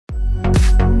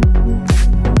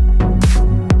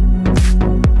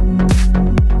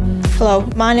Hello,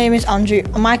 my name is Andrew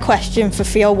and my question for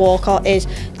Theo Walcott is,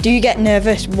 do you get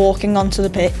nervous walking onto the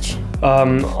pitch?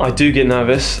 I do get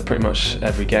nervous pretty much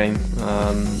every game,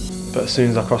 but as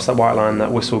soon as I cross that white line,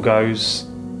 that whistle goes,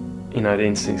 you know, the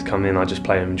instincts come in. I just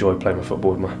enjoy playing my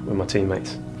football with my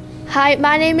teammates. Hi,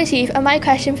 my name is Eve and my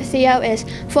question for Theo is,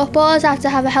 footballers have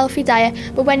to have a healthy diet,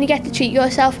 but when you get to treat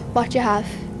yourself, what do you have?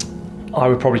 I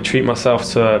would probably treat myself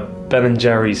to Ben &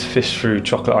 Jerry's fish through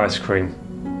chocolate ice cream,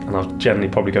 and I'll generally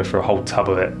probably go for a whole tub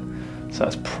of it, so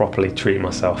that's properly treating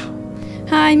myself.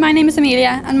 Hi, my name is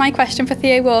Amelia and my question for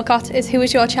Theo Walcott is, who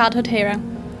was your childhood hero?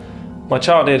 My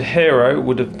childhood hero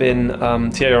would have been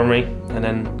Thierry Henry, and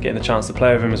then getting the chance to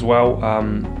play with him as well.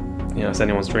 You know, it's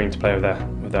anyone's dream to play with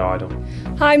their idol.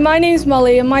 Hi, my name's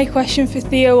Molly and my question for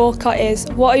Theo Walcott is,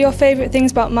 what are your favourite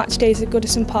things about match days at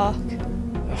Goodison Park?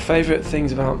 Favourite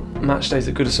things about match days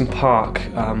at Goodison Park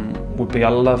would be, I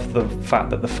love the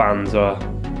fact that the fans are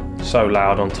so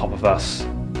loud on top of us,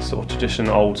 sort of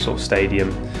traditional old sort of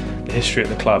stadium. The history at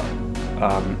the club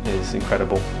is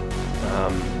incredible,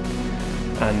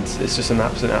 and it's just an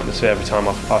absolute atmosphere every time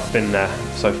I've been there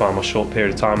so far in my short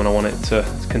period of time, and I want it to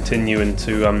continue and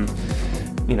to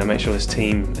you know, make sure this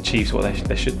team achieves what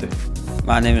they should do.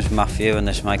 My name is Matthew and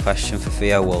this is my question for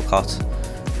Theo Walcott.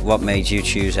 What made you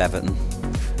choose Everton?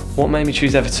 What made me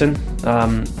choose Everton?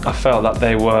 I felt that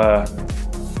they were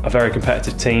a very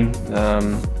competitive team.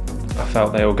 I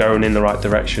felt they were going in the right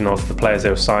direction of the players they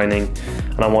were signing,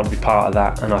 and I want to be part of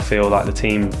that, and I feel like the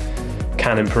team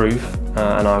can improve,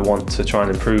 and I want to try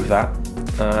and improve that,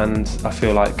 and I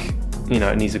feel like, you know,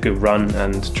 it needs a good run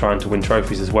and trying to win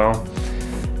trophies as well,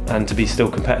 and to be still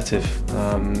competitive.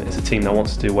 It's a team that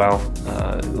wants to do well.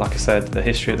 Like I said, the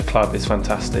history at the club is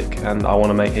fantastic, and I want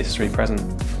to make history present.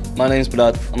 My name's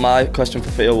Brad and my question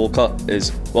for Theo Walcott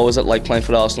is, what was it like playing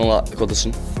for Arsenal at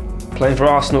Goodison? Playing for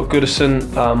Arsenal at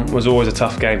Goodison was always a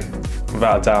tough game,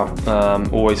 without a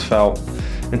doubt. Always felt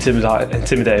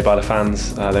intimidated by the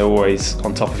fans. They're always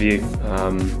on top of you,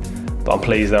 but I'm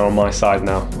pleased they're on my side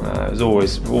now. It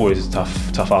was always a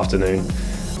tough afternoon.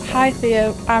 Hi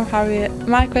Theo, I'm Harriet.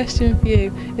 My question for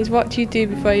you is, what do you do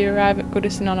before you arrive at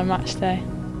Goodison on a match day?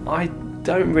 I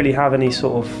don't really have any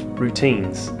sort of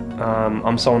routines.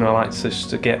 I'm someone who I like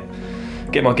to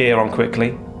get my gear on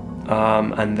quickly,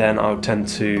 and then I would tend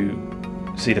to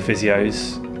see the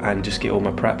physios and just get all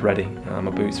my prep ready, my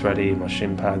boots ready, my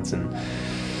shin pads and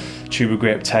tuber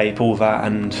grip tape, all that.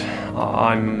 And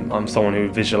I'm someone who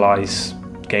visualise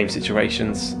game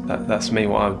situations. That's me,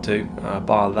 what I would do.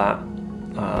 Bar that,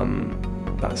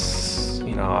 that's,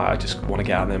 you know, I just want to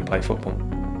get out there and play football.